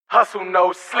Hustle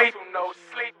no sleep.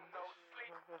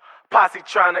 Posse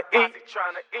tryna eat.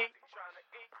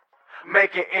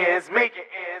 Making ends meet.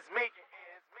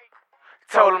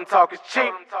 Told them talk is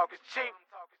cheap.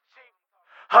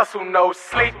 Hustle no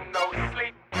sleep.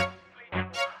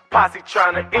 Posse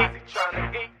tryna eat.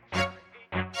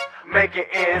 Making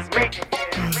ends meet.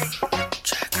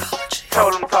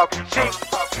 Told them talk is cheap.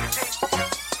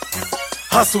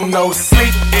 Hustle no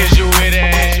sleep. Is you with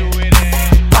it?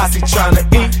 Posse tryna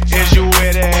eat. Is you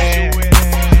with it?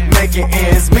 Making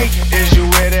ends meet. Is you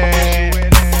with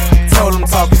it? Told them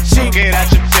talk is cheap. Get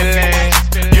out your feelings.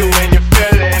 You and your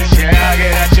feelings. Yeah, I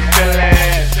get out your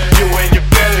feelings. You and your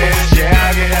feelings. Yeah,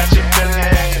 I get out your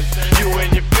feelings. You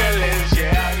and your feelings.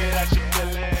 Yeah, I get out your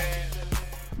feelings.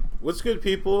 What's good,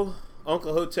 people?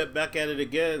 Uncle Hotep back at it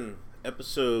again.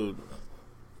 Episode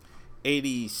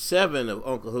 87 of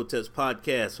Uncle Hotep's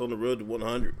podcast, on the road to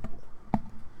 100.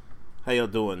 How y'all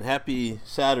doing? Happy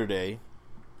Saturday.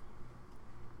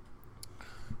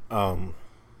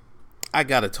 I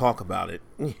gotta talk about it.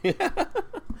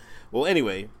 Well,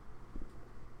 anyway,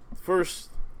 first,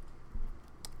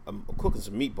 I'm cooking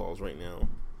some meatballs right now.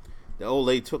 The old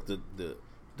lady took the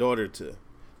daughter to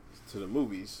the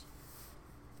movies.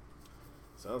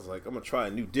 So I was like, I'm gonna try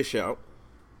a new dish out.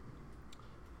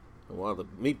 And while the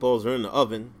meatballs are in the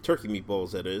oven, turkey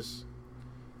meatballs that is,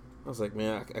 I was like,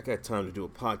 man, I got time to do a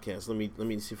podcast. Let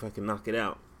me see if I can knock it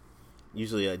out.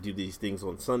 Usually I do these things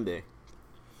on Sunday,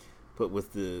 but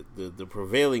with the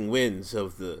prevailing winds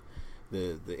of the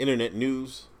internet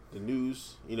news,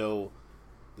 you know,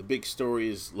 the big story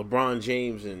is LeBron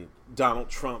James and Donald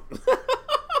Trump.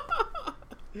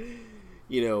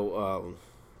 You know,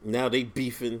 now they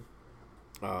beefing.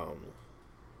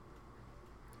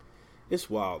 It's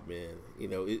wild, man. You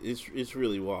know, it's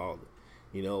really wild.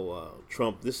 You know,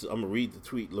 Trump, I'm going to read the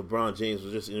tweet. LeBron James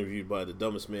was just interviewed by the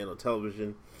dumbest man on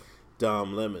television,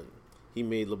 Dom Lemon. He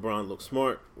made LeBron look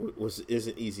smart, which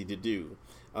isn't easy to do.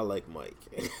 I like Mike.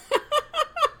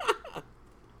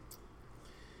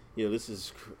 You know, this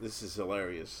is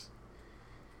hilarious.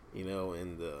 You know,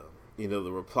 and, you know,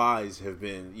 the replies have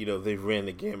been, you know, they've ran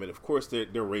the gamut. Of course, they're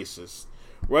racist.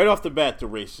 Right off the bat, they're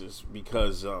racist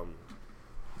because, hold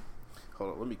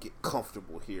on, let me get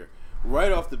comfortable here.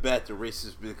 Right off the bat, they're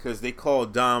racist because they call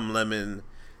Dom Lemon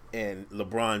and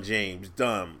LeBron James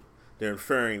dumb. They're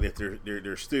inferring that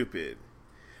they're stupid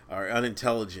or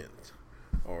unintelligent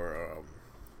or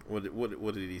what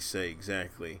did he say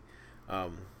exactly?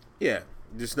 Yeah,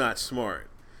 just not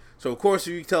smart. So of course,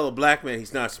 if you tell a black man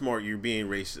he's not smart, you're being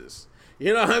racist.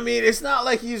 You know what I mean? It's not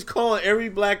like he's calling every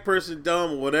black person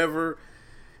dumb or whatever.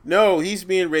 No, he's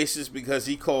being racist because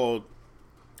he called.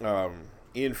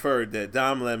 He inferred that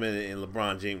Dom Lemon and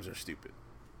LeBron James are stupid,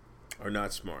 or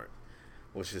not smart,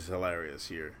 which is hilarious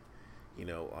here. You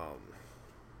know,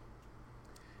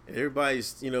 and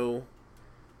everybody's, you know,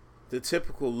 the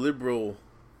typical liberal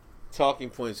talking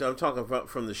points. I'm talking about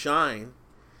from The Shine.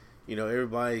 You know,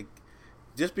 everybody,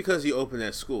 just because he opened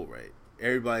that school, right?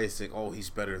 Everybody's thinking, oh, he's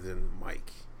better than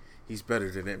Mike. He's better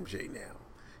than MJ now.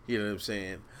 You know what I'm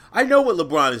saying? I know what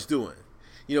LeBron is doing.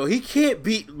 You know, he can't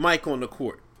beat Mike on the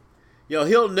court. You know,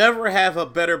 he'll never have a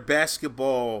better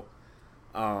basketball.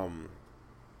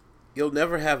 He'll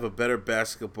never have a better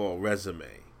basketball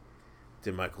resume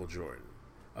than Michael Jordan.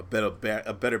 A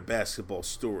better basketball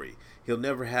story. He'll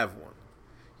never have one.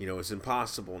 You know, it's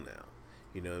impossible now.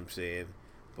 You know what I'm saying?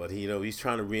 But you know, he's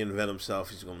trying to reinvent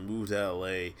himself. He's going to move to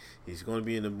LA. He's going to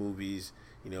be in the movies.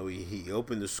 You know, he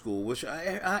opened the school, which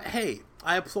I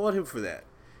applaud him for that.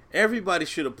 Everybody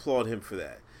should applaud him for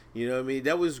that. You know what I mean?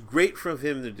 That was great for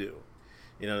him to do.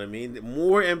 You know what I mean?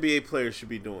 More NBA players should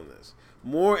be doing this.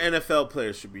 More NFL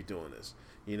players should be doing this.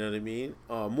 You know what I mean?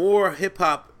 More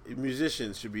hip-hop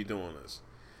musicians should be doing this.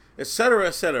 Et cetera,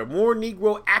 et cetera. More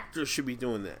Negro actors should be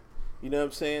doing that. You know what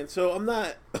I'm saying? So I'm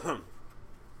not...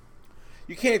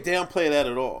 You can't downplay that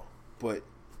at all. But,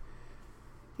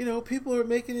 you know, people are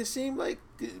making it seem like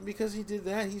because he did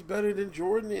that, he's better than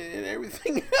Jordan and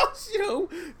everything else. You know,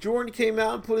 Jordan came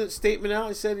out and put a statement out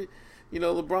and said, you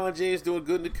know, LeBron James doing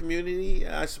good in the community.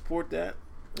 I support that.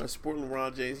 I support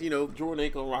LeBron James. You know, Jordan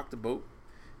ain't gonna rock the boat.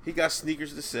 He got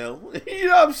sneakers to sell. You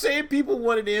know what I'm saying? People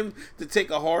wanted him to take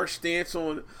a harsh stance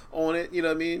on it. You know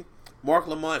what I mean? Mark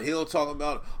Lamont Hill talking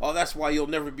about, oh, that's why you'll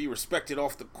never be respected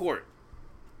off the court.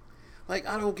 Like,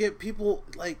 I don't get people,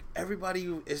 like, everybody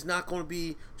is not going to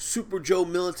be super Joe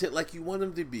militant like you want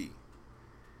them to be.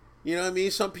 You know what I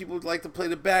mean? Some people like to play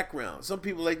the background. Some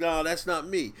people like, no, that's not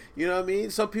me. You know what I mean?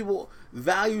 Some people,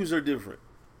 values are different.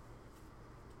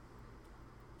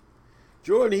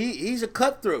 Jordan, he's a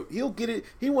cutthroat. He'll get it.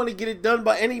 He want to get it done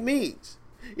by any means.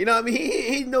 You know what I mean?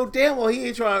 He know damn well he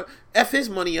ain't trying to F his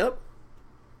money up.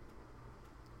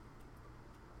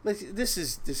 Like, this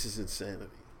is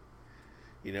insanity.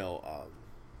 You know,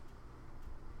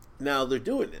 now they're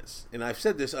doing this, and I've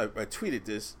said this, I tweeted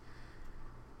this.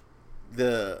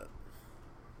 The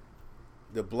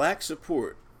black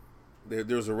support,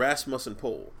 there's a Rasmussen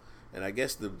poll, and I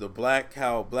guess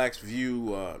how blacks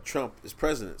view Trump as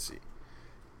presidency.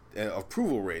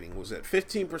 Approval rating was at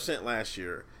 15% last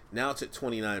year. Now it's at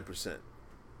 29%.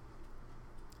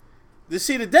 The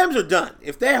Dems are done.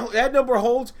 If that number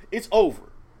holds, it's over.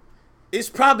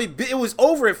 It was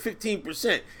over at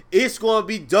 15%. It's going to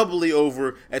be doubly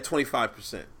over at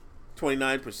 25%,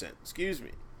 29%. Excuse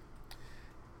me.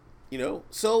 You know,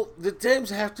 so the Dems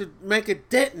have to make a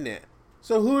dent in that.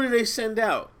 So who do they send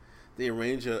out? They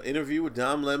arrange an interview with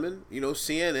Don Lemon. You know,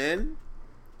 CNN.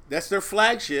 That's their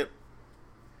flagship.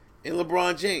 And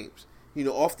LeBron James. You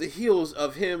know, off the heels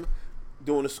of him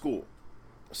doing a school.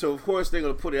 So of course they're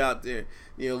going to put it out there.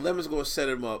 You know, Lemon's going to set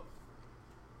him up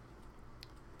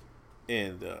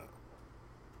and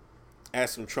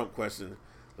ask him Trump questions.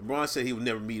 LeBron said he would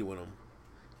never meet with him.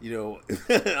 You know,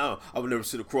 I would never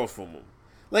sit across from him.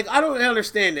 Like, I don't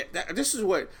understand that. This is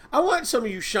what I want some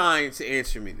of you shine to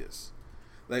answer me this.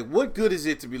 Like, what good is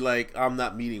it to be like, I'm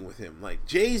not meeting with him? Like,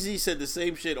 Jay-Z said the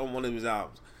same shit on one of his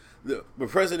albums. The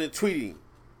president tweeting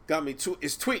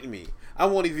is tweeting me. I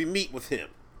won't even meet with him.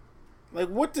 Like,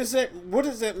 what does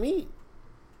that mean?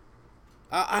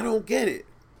 I don't get it.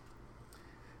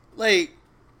 Like,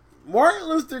 Martin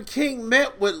Luther King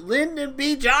met with Lyndon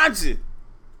B. Johnson.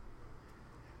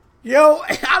 Yo,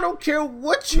 I don't care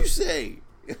what you say.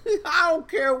 I don't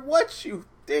care what you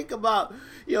think about.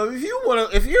 You know,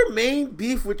 if your main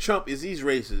beef with Trump is these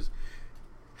races,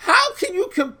 how can you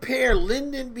compare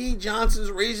Lyndon B. Johnson's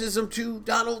racism to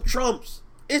Donald Trump's?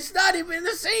 It's not even in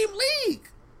the same league.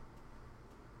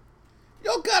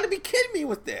 Y'all gotta be kidding me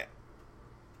with that.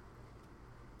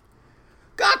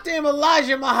 Goddamn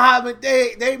Elijah Muhammad,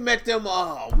 they met them,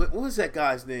 what was that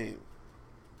guy's name?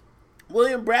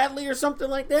 William Bradley or something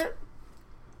like that?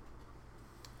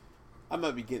 I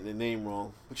might be getting the name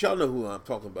wrong, but y'all know who I'm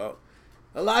talking about.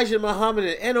 Elijah Muhammad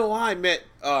and NOI met,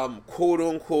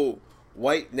 quote-unquote,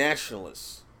 white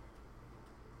nationalists.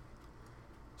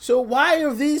 So why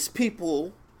are these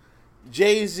people,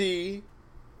 Jay-Z,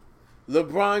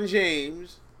 LeBron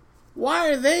James, why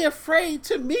are they afraid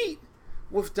to meet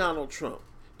with Donald Trump?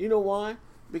 You know why?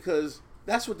 Because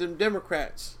that's what the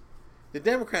Democrats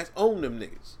own them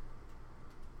niggas.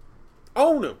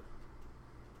 Own them.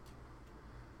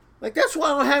 Like, that's why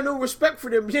I don't have no respect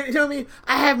for them. You know what I mean?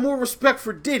 I have more respect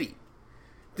for Diddy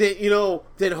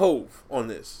than Hove on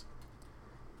this.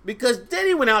 Because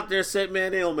Diddy went out there and said,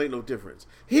 man, they don't make no difference.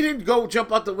 He didn't go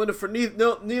jump out the window for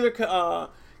neither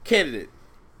candidate.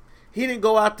 He didn't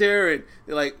go out there and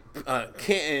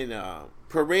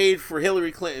parade for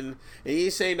Hillary Clinton, and he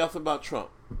didn't say nothing about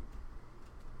Trump.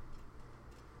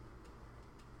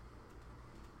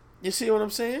 You see what I'm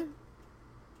saying?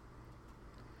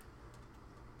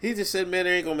 He just said, man,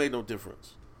 it ain't gonna make no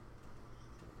difference.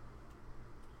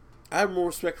 I have more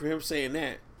respect for him saying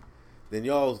that than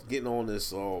y'all getting on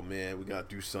this, oh man, we gotta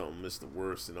do something, it's the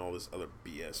worst, and all this other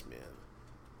BS, man.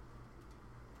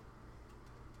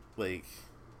 Like,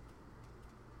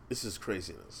 this is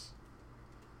craziness.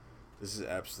 This is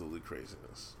absolutely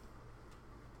craziness.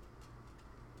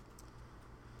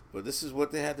 But this is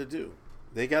what they had to do.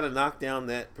 They got to knock down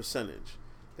that percentage.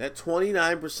 That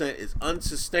 29% is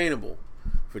unsustainable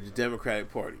for the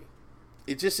Democratic Party.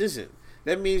 It just isn't.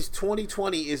 That means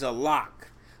 2020 is a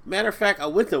lock. Matter of fact, I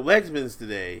went to Wegmans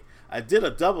today. I did a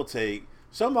double take.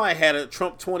 Somebody had a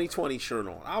Trump 2020 shirt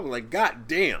on. I was like, God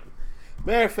damn.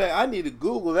 Matter of fact, I need to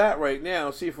Google that right now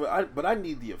and see but I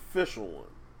need the official one.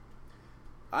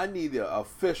 I need the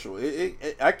official.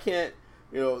 I can't,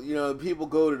 you know, people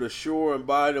go to the store and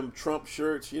buy them Trump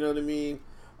shirts. You know what I mean?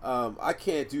 I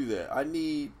can't do that. I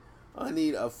need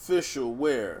official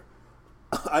wear.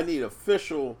 I need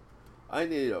official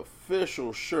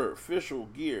shirt, official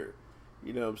gear.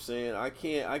 You know what I'm saying? I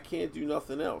can't do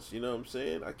nothing else. You know what I'm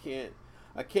saying? I can't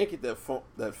get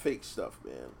that fake stuff,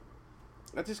 man.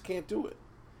 I just can't do it.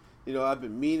 You know, I've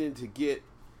been meaning to get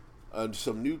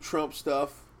some new Trump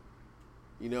stuff.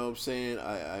 You know what I'm saying?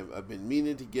 I've been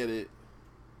meaning to get it.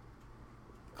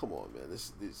 Come on, man.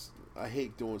 This I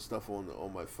hate doing stuff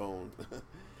on my phone.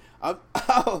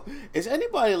 Is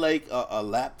anybody like a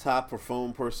laptop or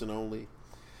phone person only?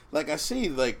 Like, I see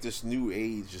like this new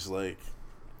age, just like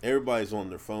everybody's on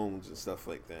their phones and stuff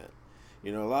like that.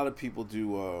 You know, a lot of people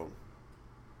do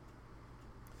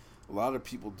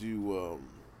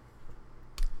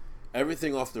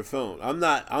everything off their phone. I'm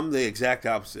the exact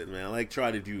opposite, man. I like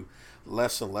try to do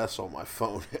less and less on my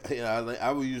phone.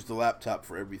 I will use the laptop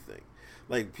for everything.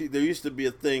 Like there used to be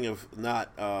a thing of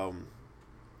not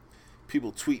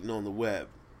people tweeting on the web.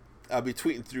 I'll be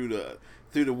tweeting through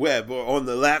the web or on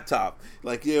the laptop.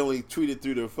 Like they only tweeted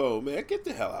through their phone. Man, get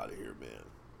the hell out of here, man.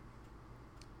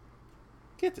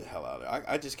 Get the hell out of here.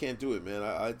 I just can't do it, man.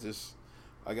 I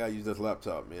gotta use this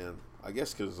laptop, man. I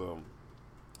guess because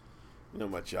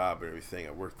my job and everything,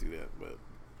 I work through that, but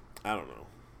I don't know.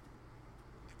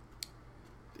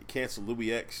 They canceled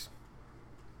Louis X.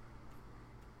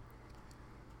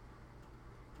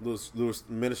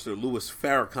 Minister Louis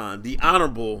Farrakhan, the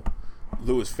Honorable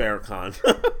Louis Farrakhan.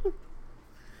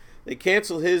 They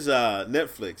canceled his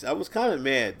Netflix. I was kind of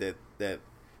mad that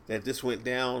this went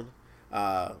down.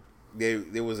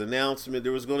 There was announcement.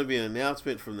 There was going to be an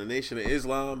announcement from the Nation of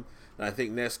Islam. And I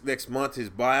think next month his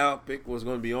biopic was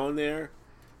going to be on there.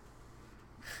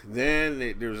 Then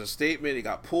there was a statement. It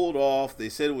got pulled off. They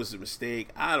said it was a mistake.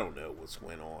 I don't know what's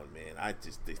going on, man. I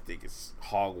just think it's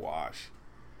hogwash.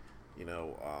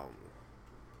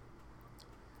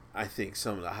 I think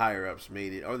some of the higher ups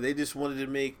made it, or they just wanted to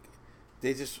make.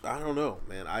 I don't know,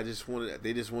 man.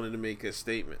 They just wanted to make a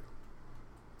statement.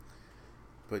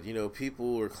 But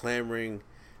people are clamoring,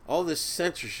 all this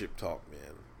censorship talk,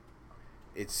 man.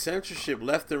 It's censorship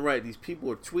left and right. These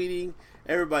people are tweeting.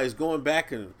 Everybody's going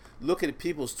back and looking at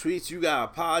people's tweets. You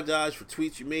gotta apologize for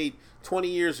tweets you made 20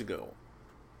 years ago.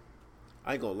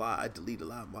 I ain't gonna lie. I deleted a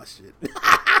lot of my shit.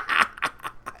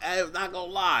 I'm not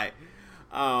gonna lie.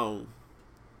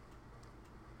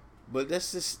 But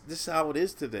this is how it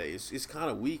is today. It's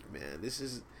kind of weak, man. This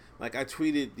is like I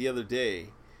tweeted the other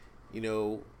day.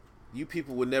 You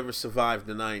people would never survive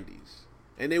the 90s,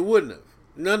 and they wouldn't have.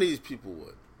 None of these people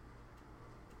would.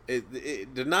 The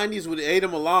 90s would have ate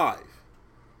them alive.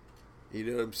 You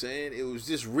know what I'm saying? It was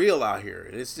just real out here,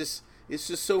 and it's just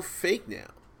so fake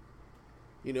now.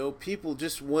 People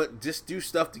just do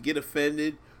stuff to get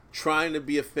offended, trying to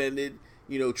be offended.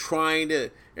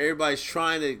 Everybody's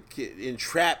trying to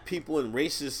entrap people in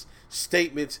racist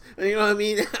statements. And you know what I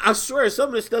mean? I swear, some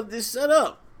of the stuff is set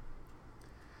up.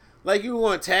 Like you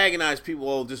want to antagonize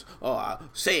people,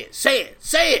 say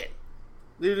it.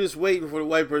 They're just waiting for the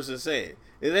white person to say it.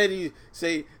 And then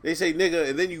they say nigga,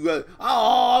 and then you go,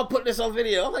 I'll put this on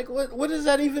video. I'm like, what does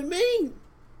that even mean?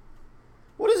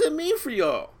 What does it mean for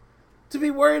y'all to be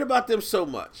worried about them so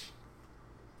much?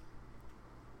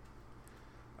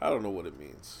 I don't know what it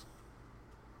means.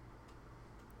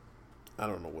 I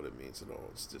don't know what it means at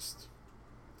all. It's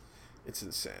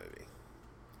insanity.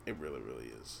 It really,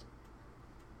 really is.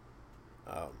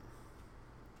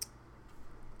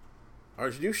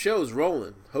 Our new show is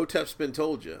rolling. Hotep's been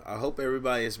told you. I hope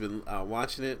everybody has been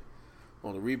watching it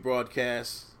on the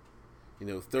rebroadcast.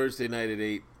 Thursday night at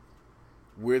 8.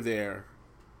 We're there.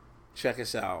 Check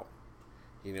us out.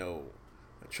 We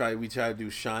try to do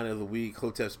Shine of the Week.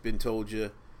 Hotep's been told you.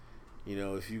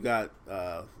 If you got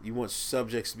you want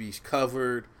subjects to be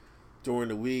covered during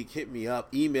the week, hit me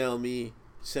up, email me,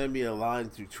 send me a line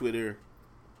through Twitter.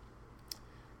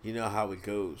 You know how it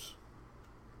goes.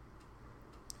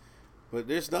 But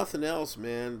there's nothing else,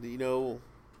 man.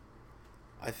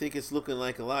 I think it's looking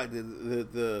like a lot.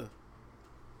 The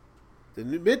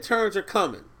midterms are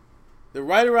coming. They're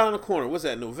right around the corner. What's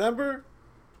that, November?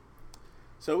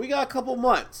 So we got a couple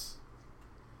months.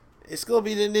 It's going to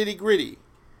be the nitty gritty.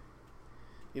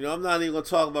 I'm not even going to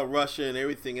talk about Russia and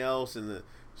everything else and the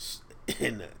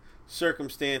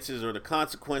circumstances or the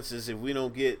consequences if we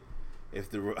don't get, if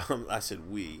the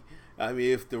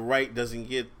right doesn't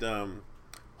get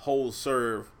whole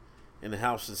serve in the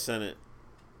House and Senate.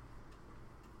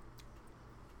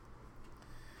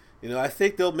 I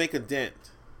think they'll make a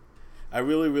dent. I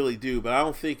really, really do, but I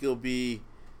don't think it'll be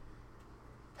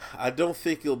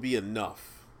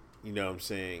enough. You know what I'm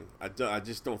saying? I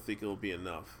just don't think it'll be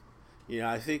enough.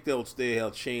 I think they'll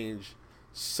change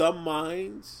some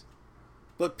minds,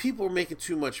 but people are making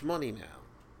too much money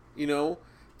now.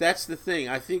 That's the thing.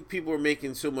 I think people are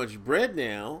making so much bread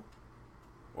now,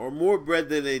 or more bread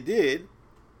than they did,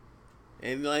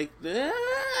 and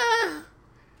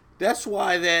that's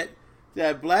why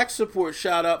that black support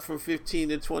shot up from 15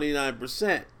 to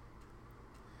 29%.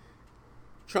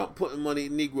 Trump putting money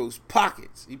in Negroes'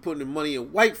 pockets. He putting the money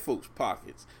in white folks'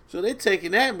 pockets. So they're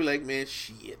taking that and be like, man,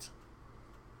 shit.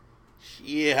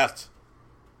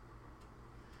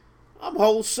 I'm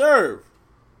whole serve.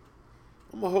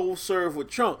 I'm a whole serve with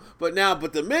Trump. But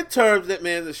the midterms,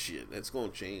 the shit, that's gonna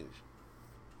change.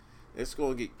 It's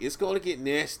gonna get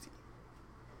nasty.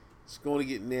 It's gonna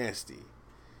get nasty.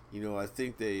 I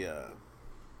think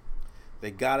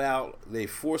They got out. They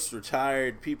forced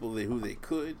retired people who they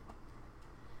could.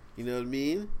 You know what I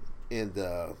mean? And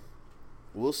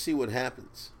we'll see what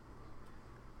happens.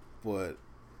 But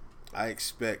I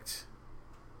expect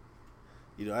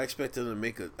them to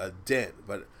make a dent.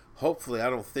 But hopefully, I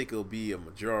don't think it'll be a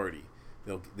majority.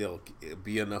 They'll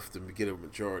be enough to get a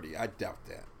majority. I doubt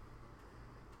that.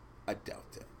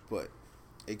 But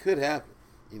it could happen,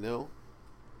 you know.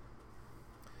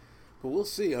 But we'll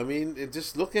see. I mean,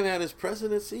 just looking at his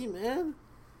presidency, man,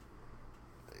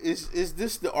 is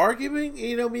this the argument?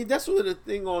 You know, I mean, that's what the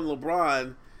thing on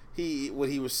LeBron. What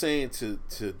he was saying to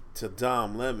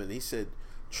Dom Lemon. He said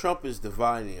Trump is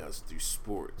dividing us through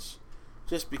sports,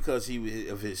 just because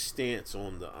of his stance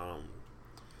on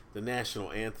the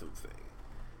national anthem thing.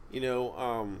 You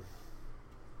know,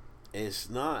 it's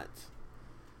not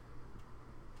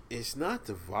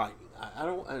dividing. I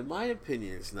don't. In my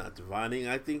opinion, it's not dividing.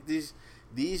 I think these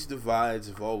divides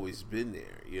have always been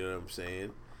there. You know what I'm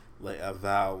saying? Like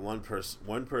how one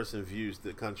person views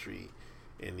the country,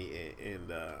 and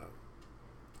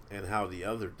how the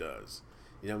other does.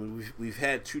 You know, I mean, we've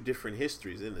had two different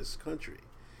histories in this country.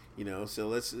 You know, so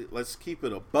let's keep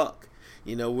it a buck.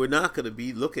 You know, we're not going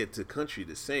to look at the country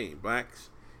the same, blacks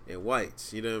and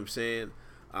whites. You know what I'm saying?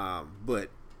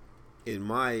 But in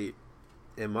my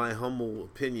humble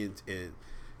opinion and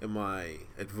my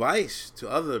advice to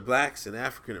other blacks and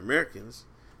African Americans,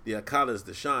 the Akadas,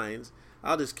 the Shines,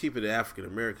 I'll just keep it to African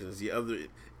Americans. The other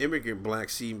immigrant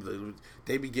blacks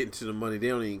they be getting to the money. They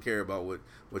don't even care about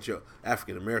what your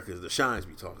African Americans, the Shines,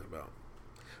 be talking about.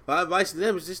 My advice to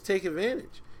them is just take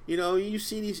advantage. You know, you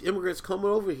see these immigrants coming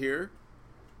over here.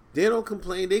 They don't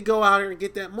complain. They go out here and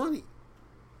get that money.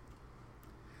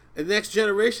 And the next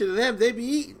generation of them, they be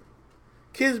eating.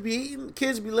 Kids be eating.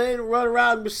 Kids be laying and running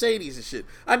around in Mercedes and shit.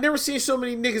 I've never seen so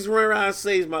many niggas run around in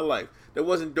Mercedes in my life. That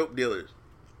wasn't dope dealers.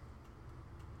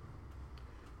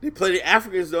 They plenty of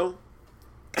Africans though.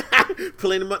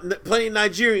 plenty of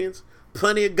Nigerians.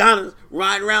 Plenty of Ghanaians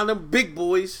riding around them big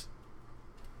boys.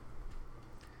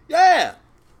 Yeah.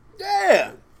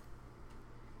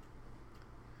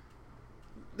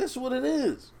 That's what it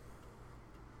is.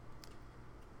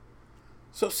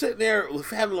 So sitting there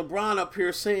with having LeBron up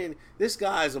here saying this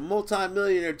guy is a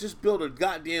multi-millionaire, just built a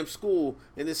goddamn school,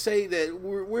 and to say that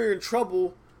we're in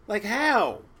trouble, like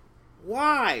how?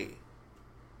 Why?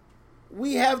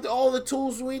 We have all the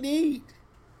tools we need.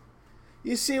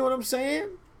 You see what I'm saying?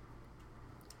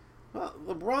 Well,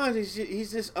 LeBron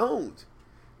he's just owned,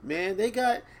 man. They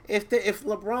got if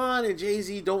LeBron and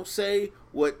Jay-Z don't say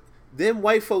what them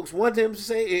white folks want them to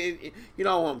say, you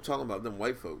know what I'm talking about, them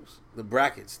white folks, the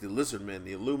brackets, the lizard men,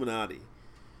 the Illuminati,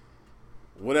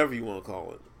 whatever you want to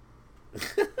call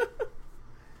it.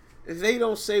 If they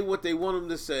don't say what they want them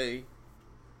to say,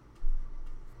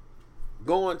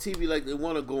 go on TV like they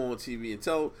want to go on TV and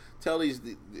tell these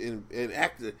and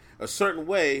act a certain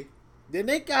way, then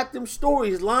they got them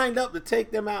stories lined up to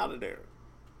take them out of there.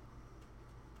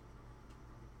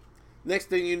 Next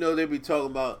thing you know, they'll be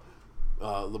talking about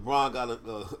LeBron got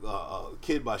a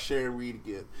kid by Sharon Reed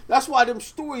again. That's why them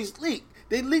stories leak.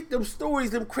 They leaked them stories,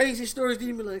 them crazy stories.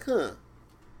 They be like, huh?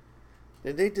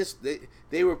 And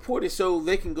they report it so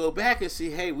they can go back and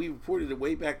see, hey, we reported it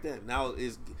way back then. Now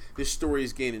this story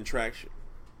is gaining traction.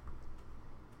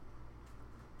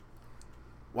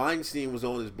 Weinstein was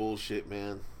on his bullshit,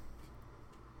 man.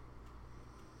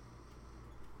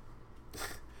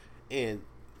 And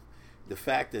the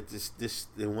fact that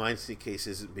the Weinstein case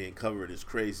isn't being covered is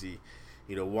crazy.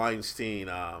 You know, Weinstein,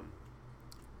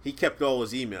 he kept all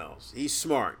his emails. He's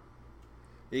smart.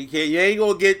 You ain't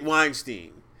gonna get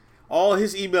Weinstein. All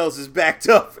his emails is backed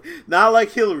up. Not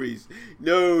like Hillary's.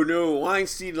 No.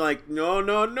 Weinstein like, no.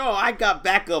 I got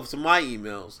backups of my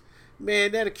emails.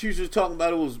 Man, that accuser was talking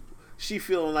about it was she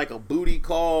feeling like a booty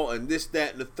call and this,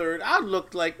 that, and the third. I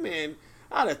looked like, man,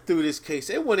 I'd have threw this case.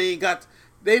 They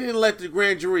didn't let the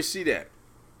grand jury see that.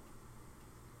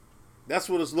 That's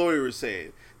what his lawyer was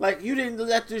saying. Like, you didn't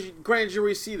let the grand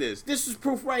jury see this. This is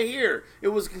proof right here. It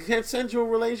was a consensual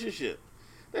relationship.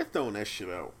 They're throwing that shit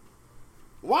out.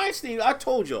 Weinstein, I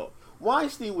told y'all,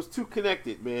 Weinstein was too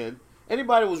connected, man.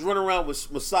 Anybody who was running around with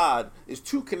Mossad is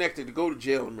too connected to go to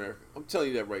jail in America. I'm telling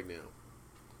you that right now.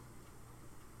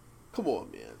 Come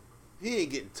on, man. He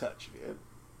ain't getting touched, man.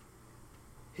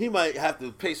 He might have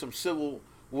to pay some civil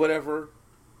whatever.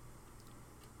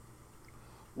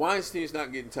 Weinstein's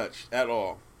not getting touched at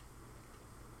all.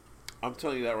 I'm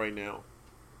telling you that right now.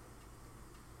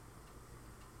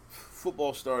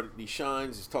 Football started. The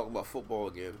Shines is talking about football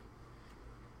again.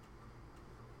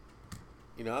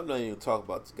 You know, I'm not even talking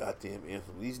about this goddamn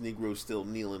anthem. These Negroes still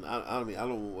kneeling. I don't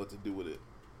know what to do with it.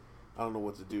 don't know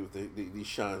what to do. These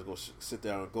Shines gonna sit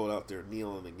down and go out there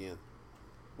kneeling again.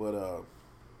 But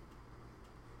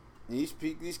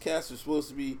these cats are supposed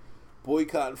to be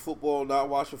boycotting football, not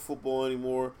watching football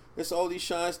anymore. That's all these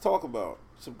Shines talk about.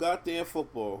 Some goddamn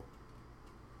football.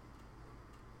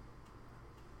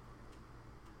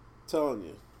 I'm telling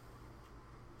you,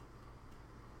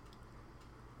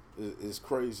 it's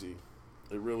crazy.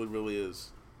 It really, really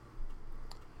is.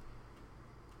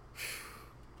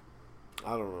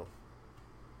 I don't know.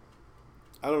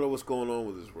 I don't know what's going on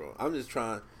with this world. I'm just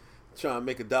trying to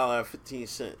make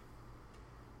 $1.15,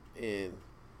 and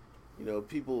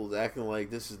people acting like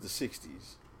this is the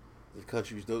 '60s. The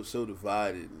country's so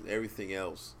divided and everything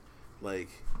else. Like,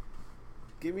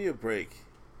 give me a break.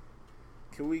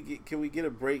 Can we get a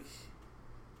break?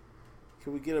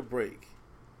 Can we get a break?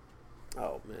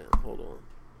 Oh man, hold on.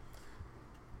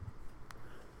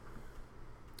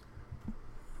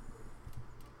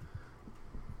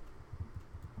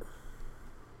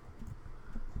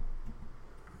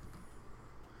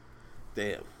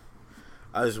 Damn.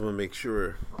 I just want to make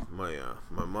sure my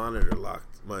monitor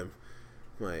locked, my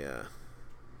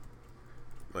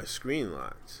screen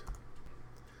locked.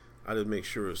 I didn't make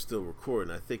sure it was still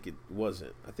recording. I think it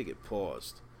wasn't. I think it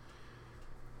paused.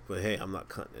 But hey, I'm not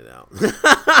cutting it out.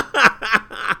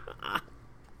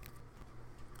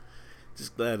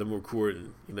 Just glad I'm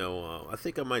recording. I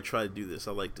think I might try to do this.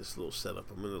 I like this little setup.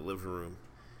 I'm in the living room.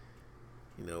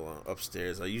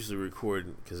 Upstairs. I usually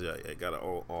record because I got an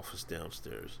office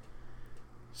downstairs.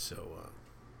 So,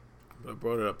 but I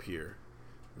brought it up here.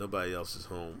 Nobody else is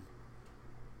home.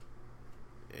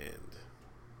 And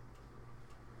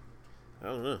I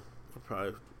don't know. I'll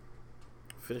probably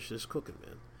finish this cooking,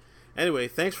 man. Anyway,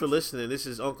 thanks for listening. This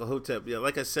is Uncle Hotep. Yeah,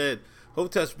 like I said,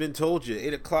 Hotep's been told you.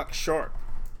 8 o'clock sharp.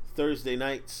 Thursday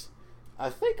nights. I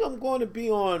think I'm going to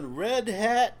be on Red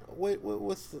Hat. Wait,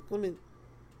 let me...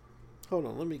 Hold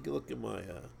on, let me look at my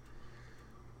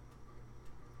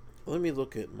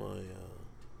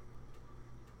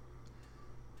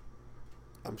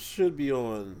I should be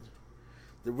on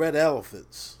the Red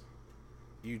Elephants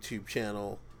YouTube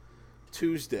channel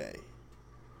Tuesday.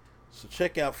 So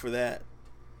check out for that.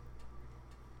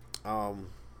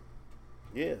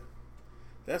 Yeah.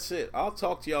 That's it. I'll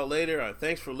talk to y'all later.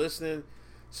 Thanks for listening.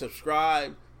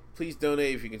 Subscribe. Please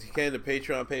donate if you can to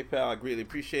Patreon, PayPal. I greatly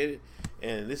appreciate it.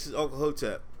 And this is Uncle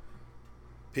Hotep.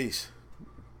 Peace.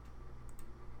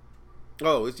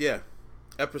 Oh, it's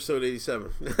episode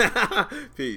 87. Peace.